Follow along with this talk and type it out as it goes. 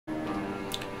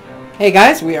Hey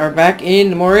guys, we are back in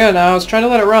Gnomoria. Now I was trying to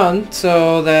let it run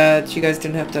so that you guys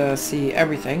didn't have to see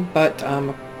everything, but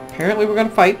apparently we're gonna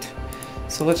fight.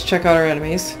 So let's check out our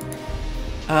enemies.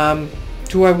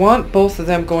 Do I want both of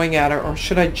them going at her, or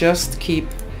should I just keep...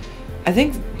 I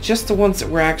think just the ones that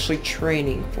we're actually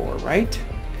training for, right?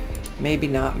 Maybe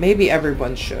not. Maybe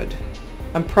everyone should.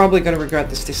 I'm probably gonna regret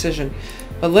this decision.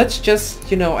 But let's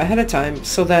just, you know, ahead of time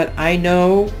so that I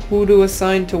know who to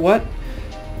assign to what.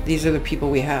 These are the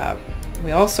people we have.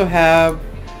 We also have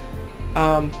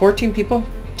 14 people,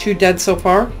 2 dead so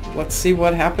far. Let's see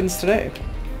what happens today.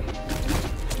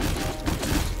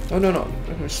 Oh, no. I'm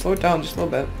going to slow it down just a little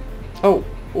bit. Oh,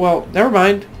 well, never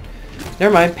mind.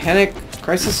 Never mind. Panic.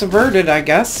 Crisis averted, I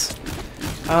guess.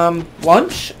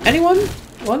 Lunch? Anyone?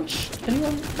 Lunch?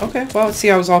 Anyone? Okay, well, see,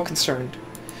 I was all concerned.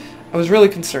 I was really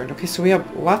concerned. Okay, so we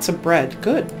have lots of bread.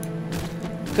 Good.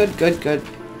 Good.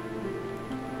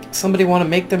 Somebody want to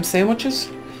make them sandwiches?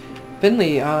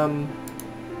 Finley,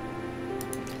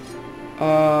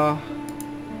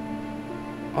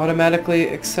 automatically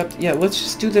accept... Yeah, let's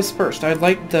just do this first. I'd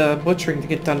like the butchering to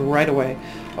get done right away.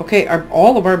 Okay,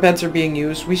 all of our beds are being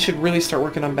used. We should really start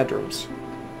working on bedrooms.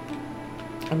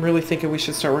 I'm really thinking we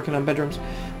should start working on bedrooms.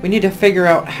 We need to figure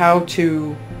out how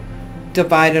to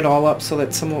divide it all up so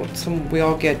that we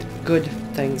all get good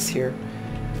things here.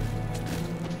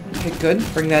 Okay, good.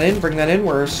 Bring that in.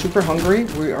 We're super hungry.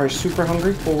 We are super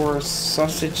hungry for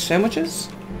sausage sandwiches.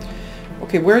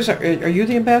 Okay, where's our... Are you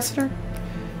the ambassador?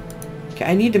 Okay,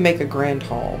 I need to make a grand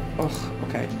hall. Ugh,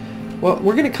 okay. Well,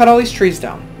 we're going to cut all these trees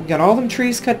down. We got all them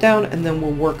trees cut down, and then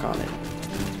we'll work on it.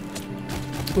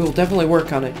 We will definitely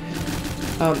work on it.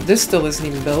 This still isn't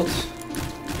even built.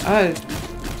 You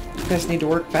guys need to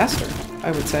work faster, I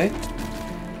would say.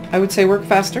 I would say work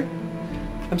faster.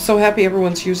 I'm so happy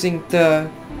everyone's using the...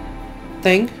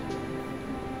 thing.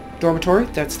 Dormitory,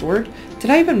 that's the word.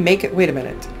 Did I even make it? Wait a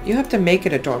minute. You have to make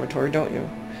it a dormitory, don't you?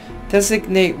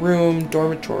 Designate room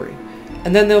dormitory.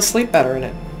 And then they'll sleep better in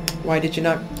it. Why did you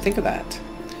not think of that?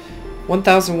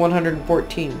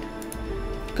 1,114.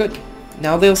 Good.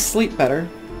 Now they'll sleep better.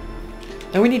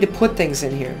 Now we need to put things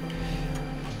in here.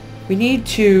 We need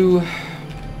to...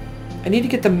 I need to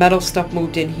get the metal stuff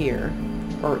moved in here.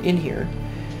 Or in here.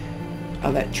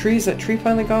 Oh, that tree, is that tree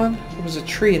finally gone? There was a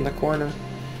tree in the corner.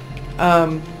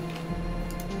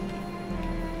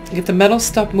 Get the metal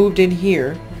stuff moved in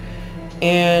here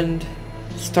and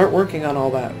start working on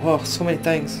all that. Oh, so many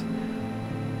things.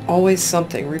 Always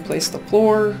something. Replace the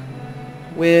floor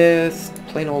with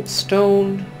plain old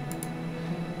stone.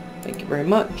 Thank you very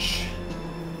much.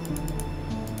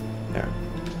 There.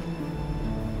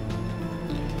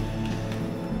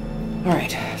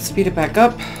 Alright, speed it back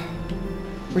up.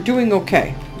 We're doing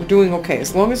okay. We're doing okay.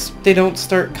 As long as they don't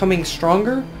start coming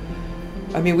stronger.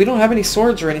 I mean, we don't have any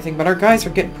swords or anything, but our guys are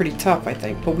getting pretty tough, I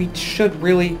think. But we should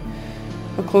really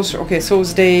look closer. Okay, so it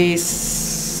was day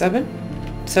 7?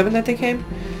 7 that they came?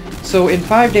 So in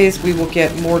 5 days, we will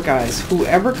get more guys.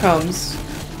 Whoever comes,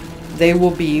 they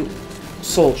will be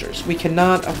soldiers. We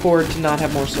cannot afford to not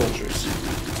have more soldiers.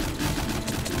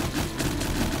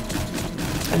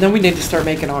 And then we need to start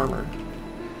making armor.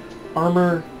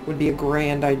 Armor would be a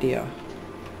grand idea.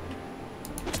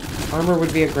 Armor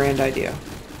would be a grand idea.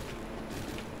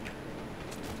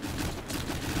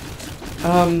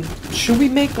 Should we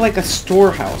make like a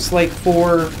storehouse, like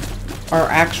for our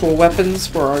actual weapons,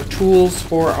 for our tools,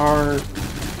 for our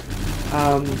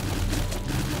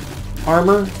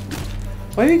armor?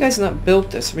 Why have you guys not built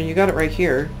this? I mean, you got it right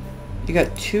here. You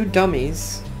got 2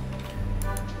 dummies.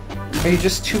 Are you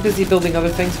just too busy building other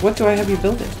things? What do I have you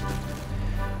building?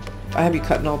 I have you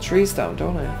cutting all trees down,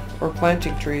 don't I? Or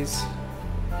planting trees.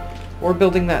 Or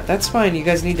building that. That's fine. You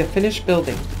guys need to finish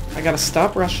building. I gotta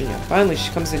stop rushing you. Finally,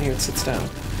 she comes in here and sits down.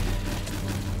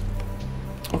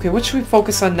 Okay, what should we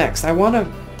focus on next? I want to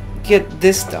get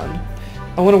this done.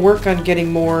 I want to work on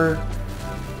getting more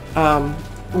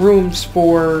rooms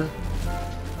for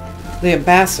the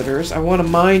ambassadors. I want to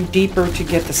mine deeper to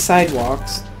get the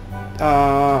sidewalks.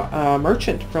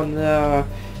 Merchant from the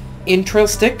Intrail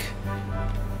Stick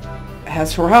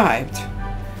has arrived.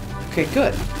 Okay,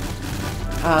 good.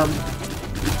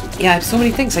 Yeah, I have so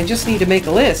many things. I just need to make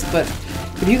a list, but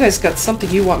if you guys got something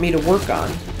you want me to work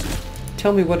on,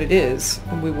 tell me what it is,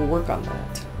 and we will work on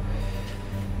that.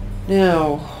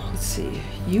 Now, let's see.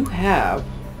 You have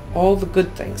all the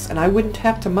good things, and I wouldn't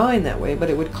have to mine that way, but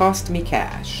it would cost me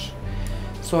cash.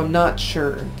 So I'm not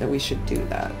sure that we should do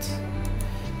that.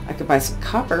 I could buy some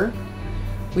copper.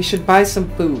 We should buy some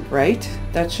food, right?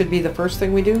 That should be the first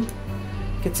thing we do.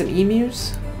 Get some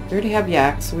emus. We already have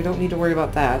yaks, so we don't need to worry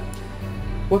about that.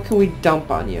 What can we dump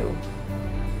on you?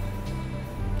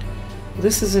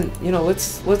 This isn't, you know,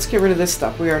 let's get rid of this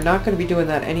stuff. We are not going to be doing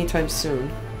that anytime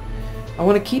soon. I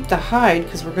want to keep the hide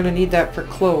because we're going to need that for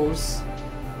clothes.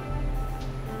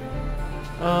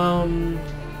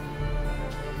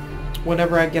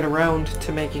 Whenever I get around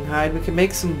to making hide. We can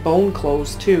make some bone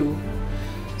clothes too.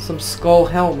 Some skull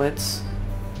helmets.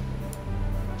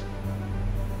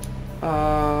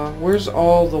 Where's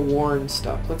all the worn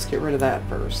stuff? Let's get rid of that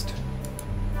first.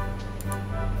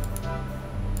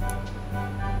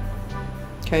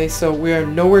 Okay, so we are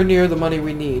nowhere near the money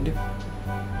we need.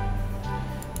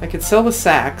 I could sell the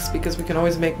sacks because we can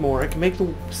always make more. I can make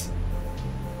the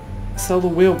sell the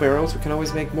wheelbarrows. We can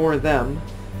always make more of them.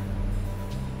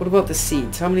 What about the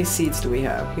seeds? How many seeds do we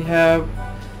have? We have...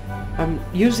 I'm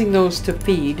using those to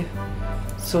feed.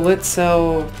 So let's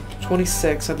sell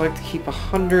 26. I'd like to keep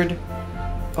 100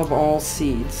 of all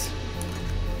seeds.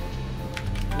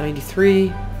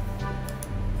 93.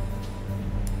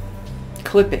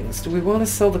 Clippings. Do we want to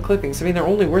sell the clippings? I mean, they're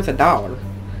only worth $1.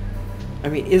 I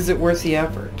mean, is it worth the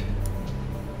effort?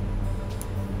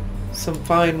 Some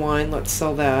fine wine. Let's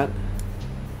sell that.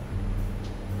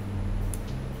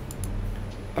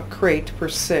 A crate for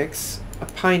 6. A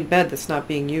pine bed that's not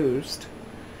being used.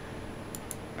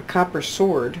 A copper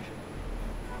sword.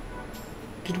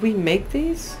 Did we make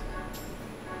these?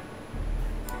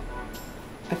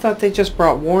 I thought they just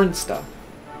brought worn stuff.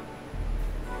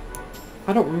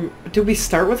 I don't... Did we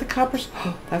start with a copper...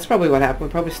 Oh, that's probably what happened.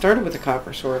 We probably started with a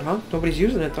copper sword, huh? Nobody's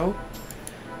using it, though.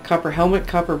 Copper helmet,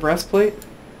 copper breastplate.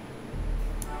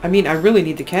 I mean, I really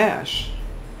need the cash.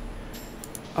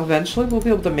 Eventually, we'll be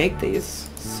able to make these.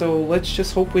 So, let's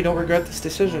just hope we don't regret this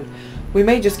decision. We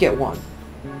may just get one.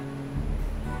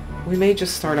 We may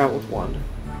just start out with one.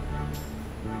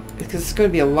 Because it's going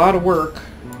to be a lot of work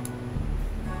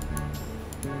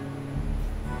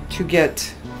to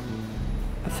get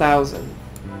 1,000.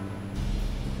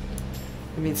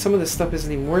 I mean, some of this stuff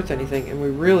isn't even worth anything, and we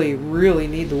really, really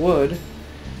need the wood.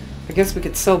 I guess we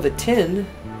could sell the tin.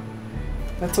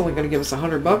 That's only going to give us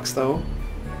 $100 though.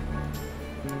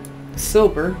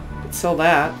 Silver, let's sell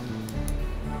that.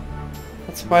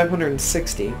 That's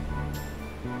 560.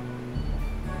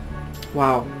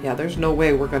 Wow, yeah, there's no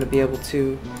way we're going to be able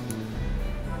to...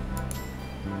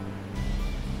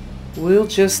 We'll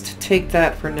just take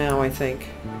that for now, I think.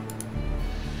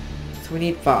 So we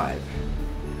need 5.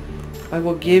 I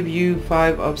will give you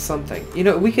 5 of something. You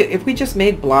know, we could, if we just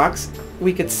made blocks,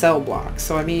 we could sell blocks.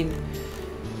 So I mean,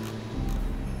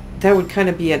 that would kind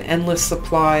of be an endless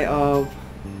supply of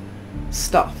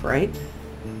stuff, right?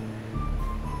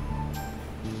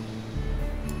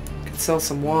 Could sell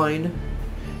some wine.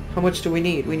 How much do we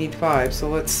need? We need 5. So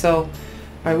let's sell.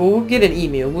 Alright, well, we'll get an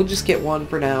email. We'll just get 1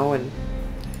 for now, and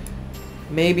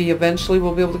maybe eventually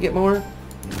we'll be able to get more.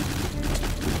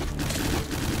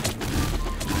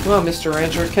 Come on, Mr.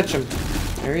 Rancher, catch him.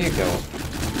 There you go.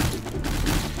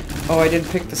 Oh, I didn't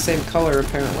pick the same color,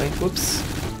 apparently. Whoops.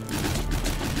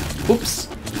 Whoops.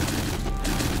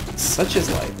 Such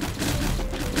is life.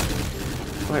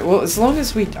 Alright, well, as long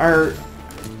as we our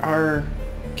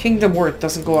kingdom worth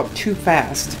doesn't go up too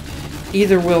fast,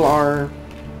 either will our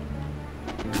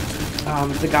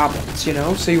the goblins, you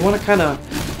know? So you want to kind of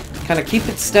keep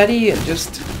it steady and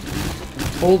just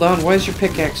hold on. Why is your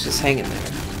pickaxe just hanging there?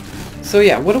 So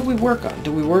yeah, what do we work on?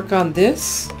 Do we work on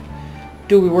this?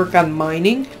 Do we work on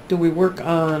mining? Do we work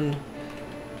on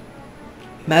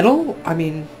metal? I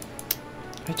mean,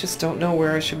 I just don't know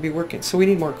where I should be working. So we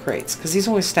need more crates, because these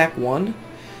only stack 1.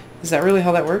 Is that really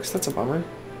how that works? That's a bummer.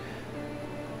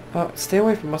 Stay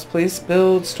away from us, please.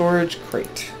 Build storage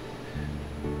crate.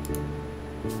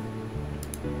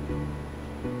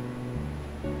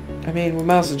 I mean, we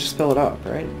might as well just fill it up,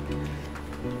 right?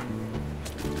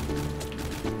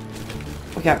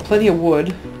 We got plenty of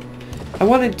wood. I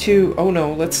wanted to... Oh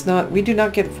no, let's not... We do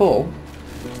not get full.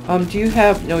 Do you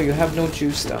have... No, you have no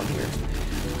juice down here.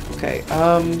 Okay,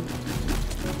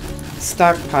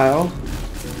 stockpile.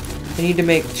 I need to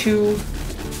make two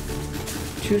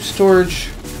storage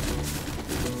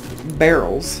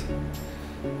barrels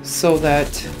so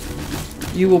that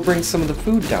you will bring some of the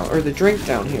food down, or the drink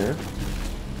down here.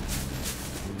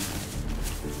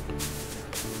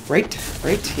 Right?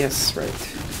 Right? Yes, right.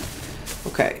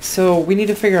 Okay, so we need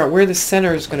to figure out where the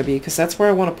center is going to be, because that's where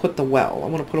I want to put the well. I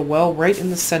want to put a well right in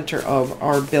the center of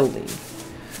our building.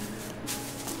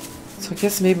 So I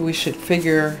guess maybe we should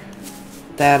figure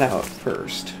that out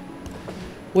first.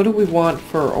 What do we want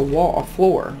for a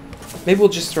floor? Maybe we'll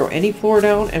just throw any floor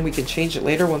down and we can change it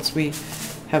later once we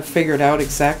have figured out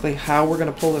exactly how we're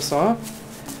going to pull this off.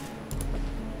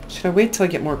 Should I wait till I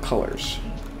get more colors?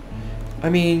 I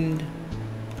mean,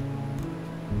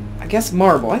 I guess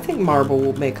marble. I think marble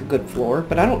will make a good floor,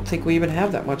 but I don't think we even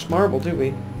have that much marble, do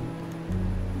we?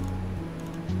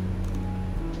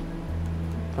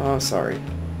 Oh, sorry.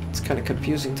 It's kind of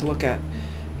confusing to look at.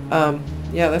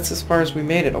 Yeah, that's as far as we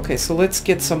made it. Okay, so let's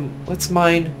get some... Let's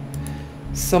mine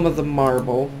some of the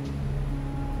marble.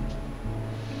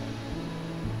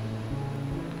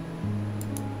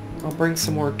 I'll bring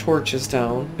some more torches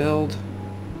down. Build.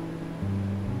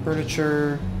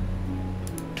 Furniture.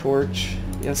 Torch.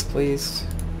 Yes, please.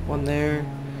 One there.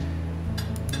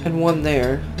 And one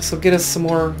there. This will get us some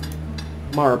more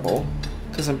marble,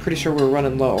 because I'm pretty sure we're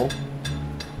running low.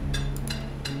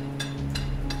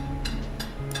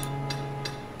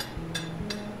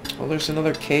 Oh, there's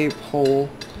another cave hole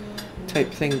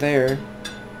type thing there.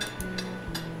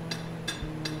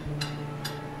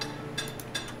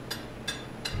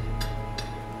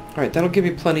 Alright, that'll give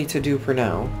you plenty to do for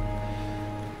now.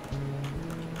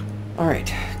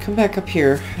 Alright, come back up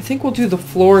here. I think we'll do the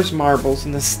floors marbles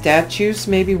and the statues.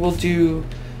 Maybe we'll do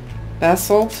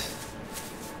basalt.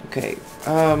 Okay,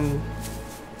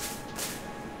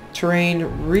 terrain,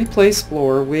 replace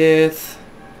floor with...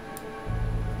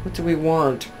 What do we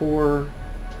want for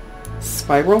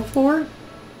spiral floor?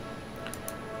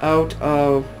 Out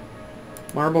of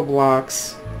marble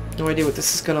blocks. No idea what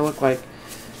this is going to look like.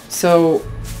 So,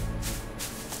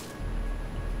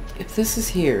 if this is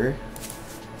here,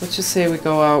 let's just say we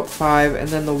go out 5 and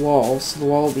then the wall. So the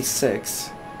wall will be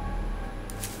 6.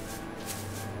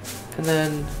 And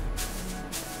then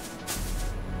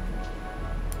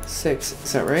 6.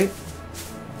 Is that right?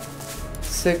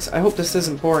 6. I hope this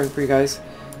isn't boring for you guys.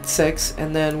 6,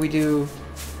 and then we do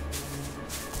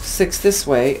 6 this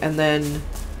way, and then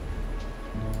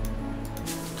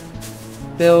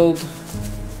build.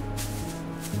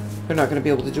 We're not going to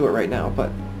be able to do it right now,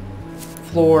 but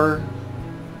floor,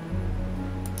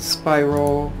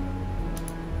 spiral,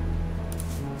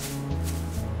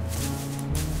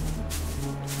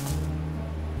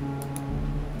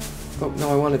 oh no,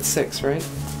 I wanted 6, right?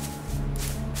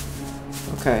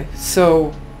 Okay,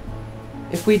 so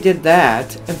if we did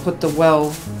that and put the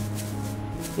well,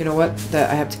 you know what? That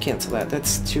I have to cancel that.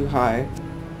 That's too high.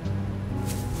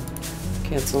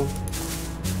 Cancel.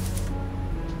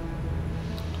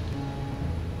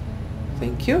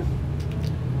 Thank you.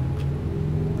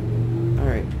 All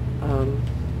right.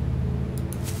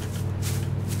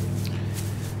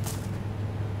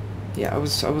 Yeah, I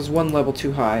was one level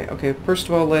too high. Okay, first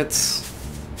of all, let's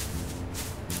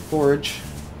forge.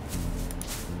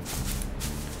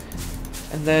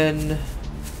 And then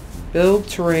build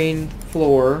terrain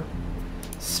floor,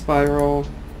 spiral.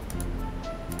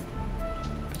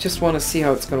 I just want to see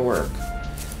how it's going to work.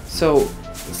 So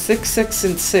 6, 6,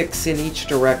 and 6 in each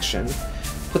direction.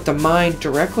 Put the mine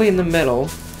directly in the middle,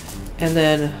 and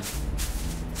then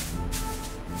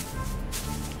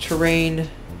terrain,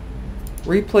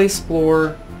 replace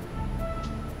floor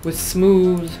with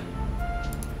smooth.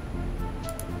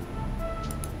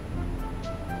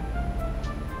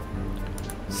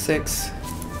 Six.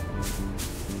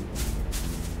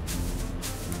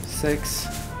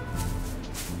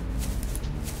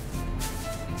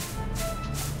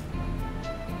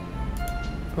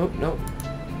 Oh, no.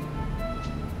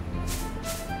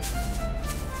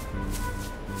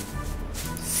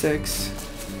 Six.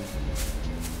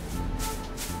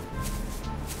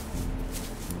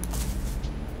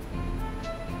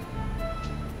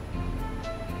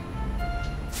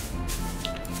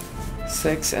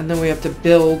 And then we have to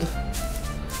build.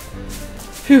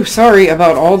 Phew, sorry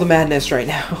about all the madness right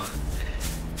now.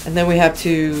 And then we have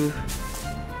to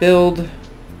build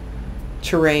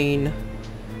terrain,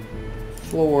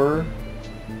 floor,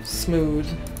 smooth.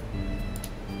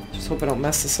 Just hope I don't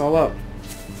mess this all up.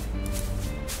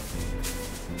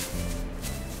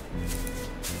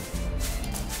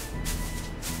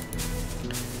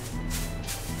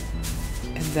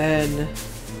 And then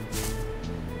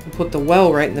we'll put the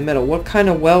well right in the middle. What kind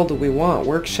of well do we want?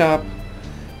 Workshop,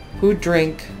 food,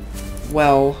 drink,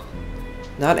 well,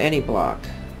 not any block.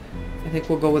 I think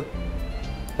we'll go with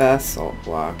basalt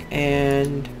block.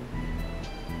 And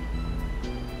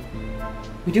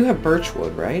we do have birch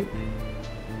wood, right?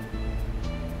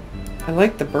 I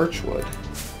like the birch wood.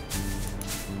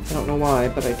 I don't know why,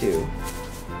 but I do.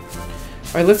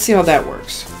 Alright, let's see how that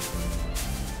works.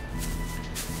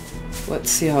 Let's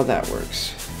see how that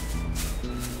works.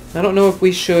 I don't know if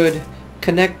we should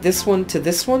connect this one to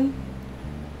this one.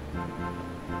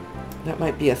 That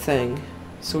might be a thing,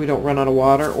 so we don't run out of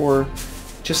water, or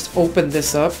just open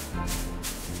this up.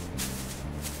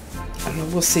 I don't know,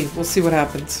 we'll see. We'll see what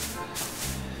happens.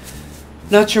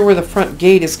 Not sure where the front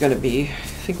gate is going to be. I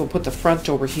think we'll put the front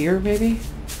over here, maybe?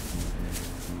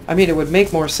 I mean, it would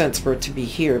make more sense for it to be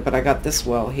here, but I got this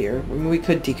well here. I mean, we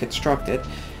could deconstruct it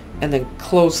and then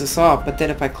close this off, but then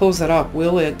if I close that off,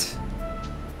 will it...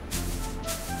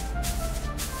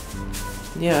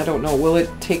 Yeah, I don't know. Will it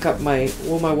take up my...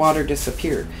 Will my water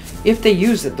disappear? If they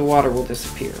use it, the water will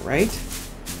disappear, right?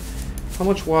 How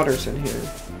much water's in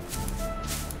here?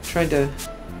 Trying to...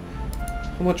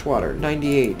 How much water?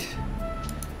 98.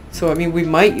 So, I mean, we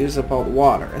might use up all the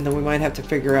water, and then we might have to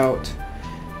figure out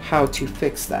how to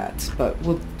fix that. But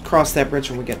we'll cross that bridge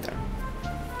when we get there.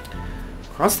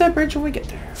 Cross that bridge when we get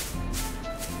there.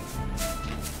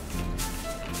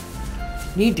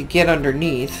 Need to get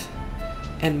underneath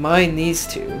and mine these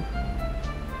two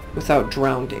without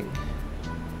drowning.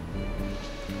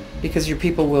 Because your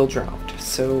people will drown.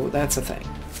 So that's a thing.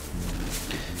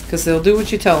 Because they'll do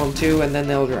what you tell them to, and then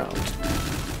they'll drown.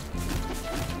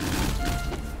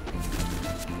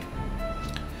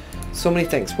 So many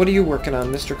things. What are you working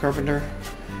on, Mr. Carpenter?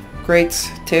 Crates,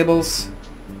 tables.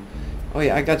 Oh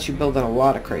yeah, I got you building a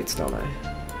lot of crates, don't I?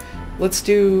 Let's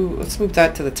move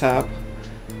that to the top.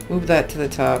 Move that to the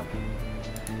top.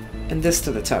 And this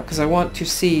to the top, because I want to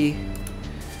see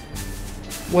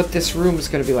what this room is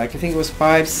going to be like. I think it was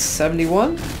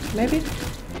 571, maybe?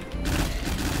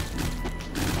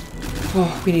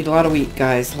 Oh, we need a lot of wheat,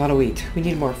 guys. A lot of wheat. We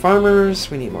need more farmers.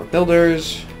 We need more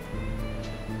builders.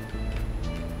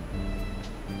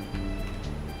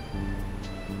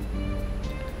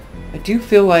 I do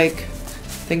feel like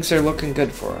things are looking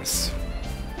good for us.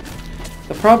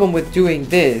 The problem with doing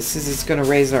this is it's going to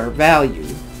raise our value.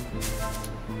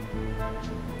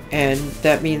 And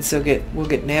that means we'll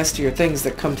get nastier things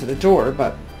that come to the door,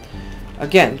 but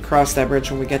again, cross that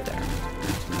bridge when we get there.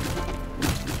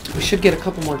 We should get a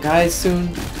couple more guys soon.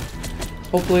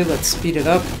 Hopefully, let's speed it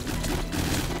up.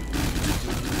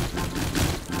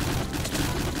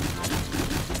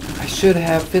 I should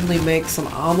have Finley make some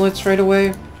omelets right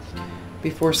away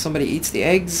before somebody eats the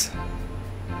eggs.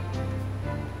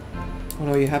 Oh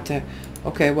no, you have to...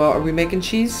 Okay, well, are we making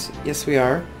cheese? Yes, we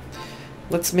are.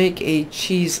 Let's make a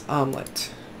cheese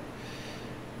omelet.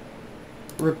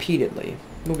 Repeatedly.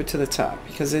 Move it to the top.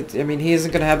 Because I mean, he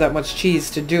isn't going to have that much cheese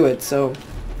to do it, so...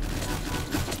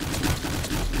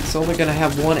 It's only going to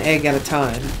have one egg at a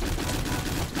time.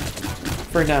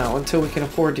 For now, until we can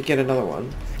afford to get another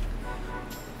one.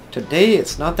 Today,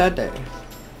 it's not that day.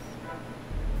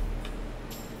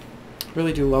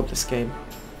 Really do love this game.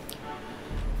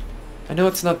 I know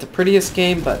it's not the prettiest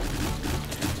game, but...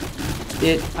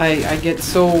 I get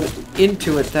so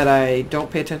into it that I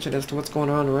don't pay attention as to what's going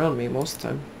on around me most of the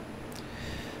time.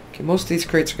 Okay, most of these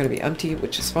crates are going to be empty,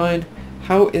 which is fine.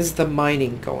 How is the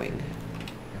mining going?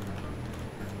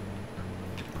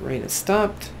 Rain has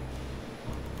stopped.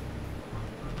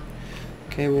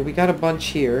 Okay, well we got a bunch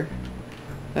here.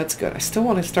 That's good. I still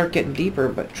want to start getting deeper,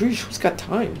 but geez, who's got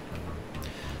time?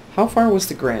 How far was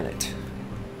the granite?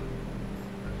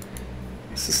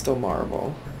 This is still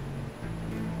marble.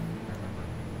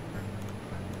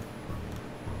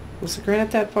 Was the granite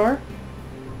that far?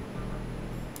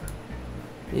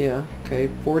 Yeah, okay,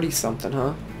 40 something,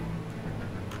 huh?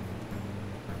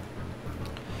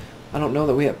 I don't know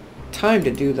that we have time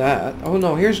to do that. Oh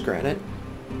no, here's granite.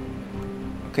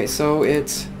 Okay, so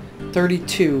it's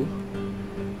 32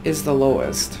 is the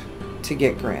lowest to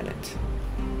get granite.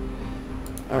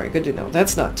 Alright, good to know.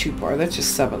 That's not too far, that's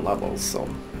just 7 levels, so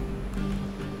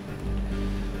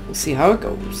we'll see how it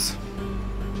goes.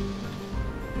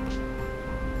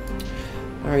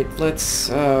 Alright, let's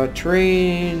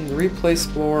terrain, replace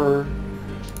floor,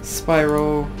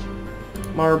 spiral,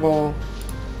 marble,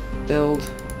 build.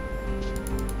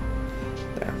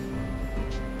 There.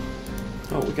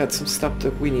 Oh, we got some stuff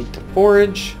that we need to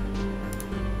forage.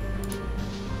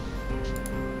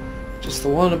 Just the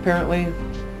one, apparently.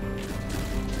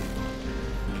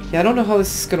 Yeah, I don't know how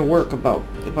this is going to work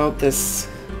about this.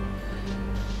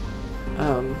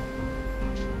 How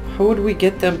would we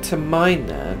get them to mine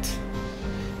that?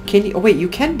 Can you... Oh, wait, you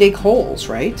can dig holes,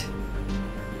 right?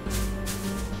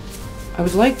 I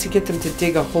would like to get them to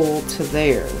dig a hole to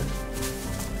there.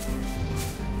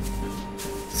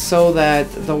 So that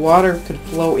the water could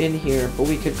flow in here, but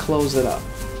we could close it up.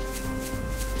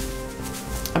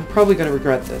 I'm probably going to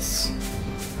regret this.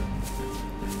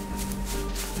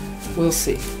 We'll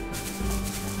see.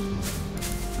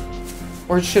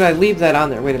 Or should I leave that on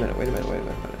there? Wait a minute, wait a minute, wait a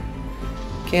minute.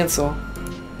 Cancel.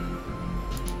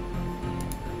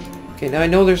 Okay, now I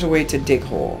know there's a way to dig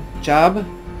hole. Job.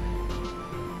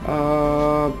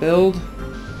 Build.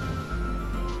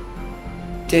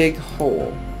 Dig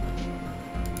hole.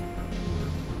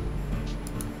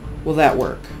 Will that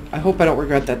work? I hope I don't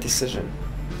regret that decision.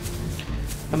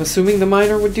 I'm assuming the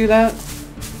miner would do that.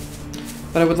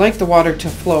 But I would like the water to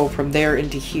flow from there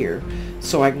into here,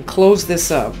 so I can close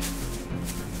this up,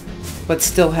 but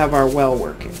still have our well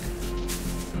working.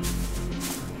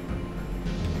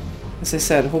 As I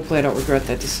said, hopefully I don't regret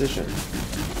that decision.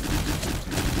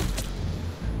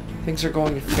 Things are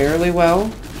going fairly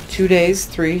well. 2 days,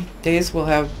 3 days, we'll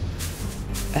have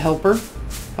a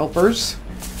helpers.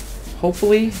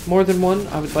 Hopefully more than one.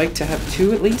 I would like to have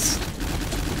 2 at least.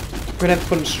 We're gonna have to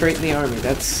put them straight in the army.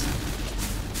 That's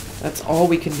all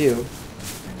we can do.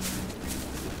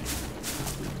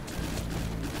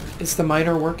 Is the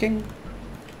miner working?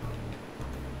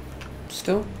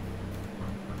 Still?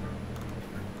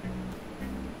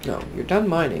 No, you're done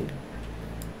mining.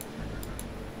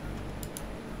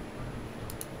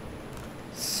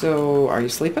 So, are you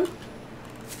sleeping?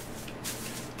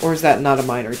 Or is that not a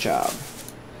miner job?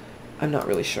 I'm not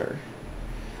really sure.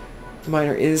 The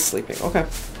miner is sleeping. Okay.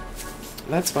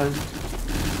 That's fine.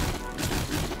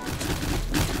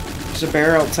 There's a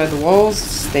bear outside the walls.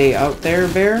 Stay out there,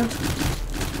 bear.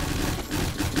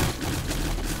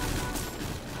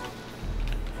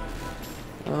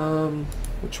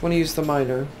 Which one is the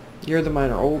miner? You're the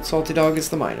miner. Old Salty Dog is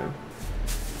the miner.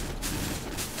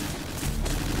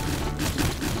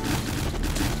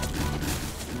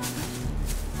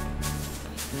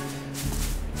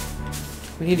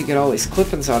 We need to get all these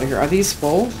clippings out of here. Are these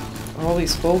full? Are all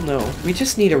these full? No. We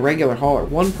just need a regular hauler.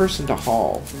 One person to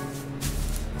haul.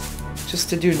 Just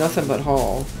to do nothing but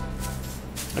haul.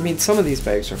 I mean, some of these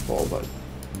bags are full, but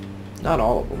not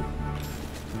all of them.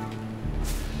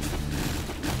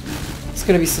 It's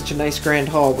going to be such a nice grand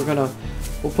haul.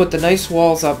 We'll put the nice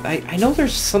walls up. I know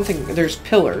there's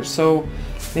pillars, so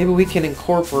maybe we can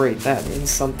incorporate that in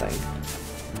something.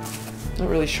 Not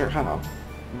really sure how.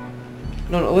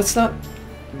 No, let's not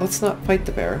fight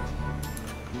the bear.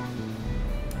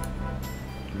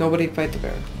 Nobody fight the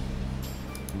bear.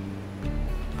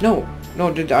 No,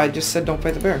 I just said don't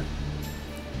fight the bear.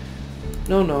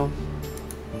 No.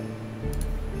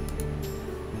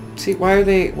 See, why are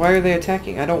they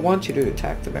attacking? I don't want you to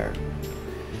attack the bear.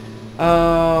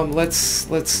 Let's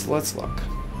look.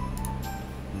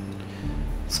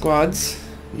 Squads,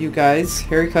 you guys,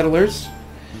 hairy cuddlers,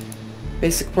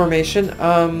 basic formation.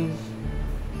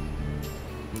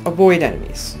 Avoid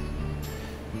enemies.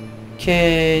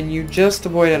 Can you just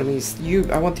avoid enemies?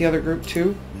 I want the other group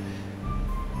too.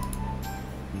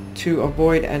 To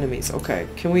avoid enemies. Okay,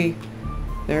 can we?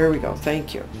 There we go.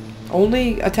 Thank you.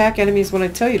 Only attack enemies when I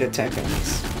tell you to attack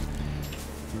enemies.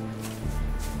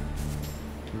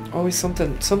 Always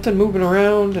something moving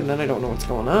around, and then I don't know what's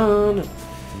going on.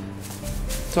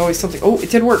 It's always something. Oh, it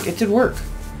did work. It did work.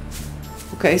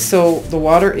 Okay, so the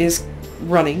water is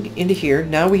running into here.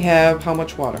 Now we have how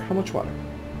much water? How much water?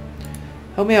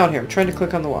 Help me out here. I'm trying to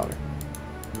click on the water.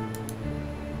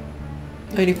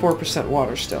 94%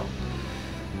 water still.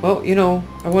 Well, you know,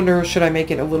 I wonder, should I make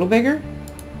it a little bigger?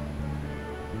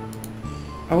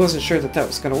 I wasn't sure that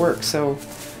was going to work, so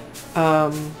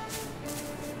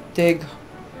dig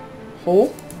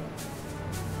hole.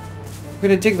 We're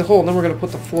going to dig the hole, and then we're going to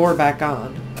put the floor back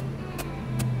on.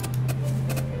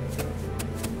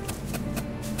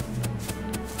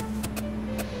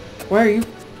 Why are you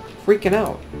freaking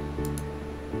out?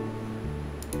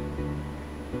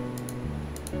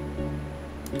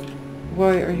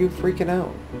 Why are you freaking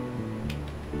out?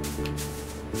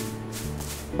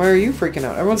 Why are you freaking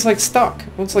out? Everyone's like stuck.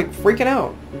 Everyone's like freaking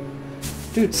out.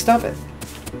 Dude, stop it.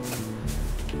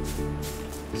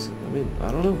 I mean, I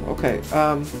don't know. Okay,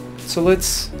 so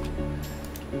let's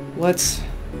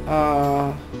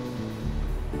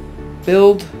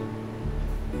build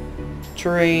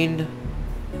terrain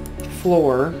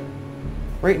floor.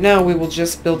 Right now we will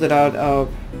just build it out of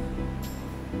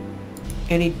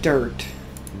any dirt.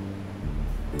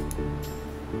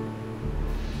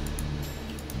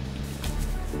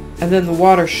 And then the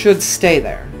water should stay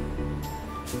there.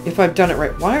 If I've done it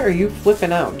right. Why are you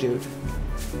flipping out, dude?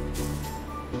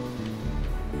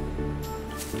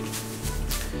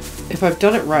 If I've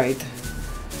done it right,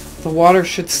 the water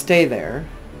should stay there.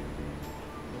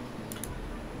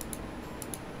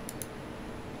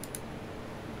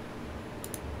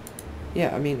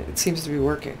 Yeah, I mean, it seems to be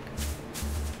working.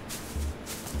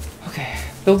 Okay,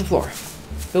 build the floor.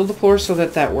 Build the floor so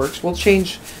that works. We'll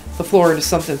change the floor into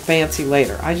something fancy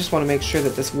later. I just want to make sure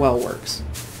that this well works.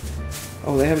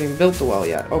 Oh, they haven't even built the well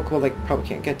yet. Oh, well, they probably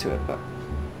can't get to it, but...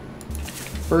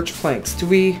 Birch planks. Do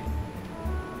we...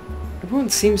 Everyone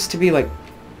seems to be, like,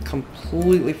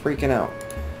 completely freaking out.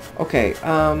 Okay,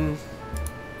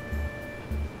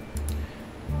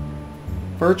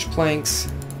 birch planks.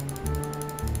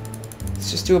 Let's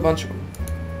just do a bunch of them.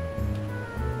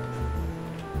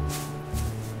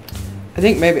 I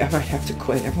think maybe I might have to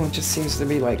quit. Everyone just seems to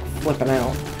be, like, flipping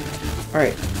out.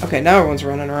 Alright. Okay, now everyone's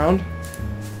running around.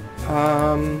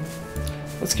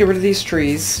 Let's get rid of these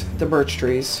trees. The birch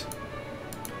trees.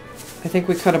 I think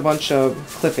we cut a bunch of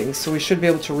clippings, so we should be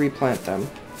able to replant them.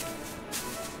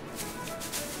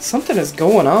 Something is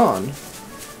going on.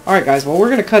 Alright, guys. Well, we're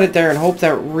going to cut it there and hope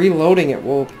that reloading it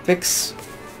will fix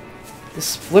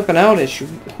this flipping out issue.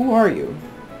 Who are you?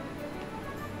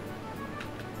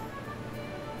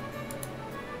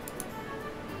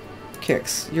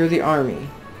 Kicks. You're the army.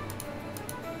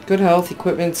 Good health,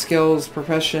 equipment, skills,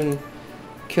 profession,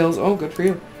 kills. Oh, good for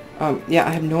you. Yeah, I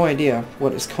have no idea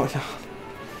what is going on.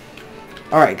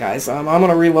 Alright, guys. I'm going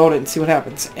to reload it and see what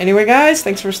happens. Anyway, guys,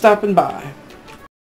 thanks for stopping by.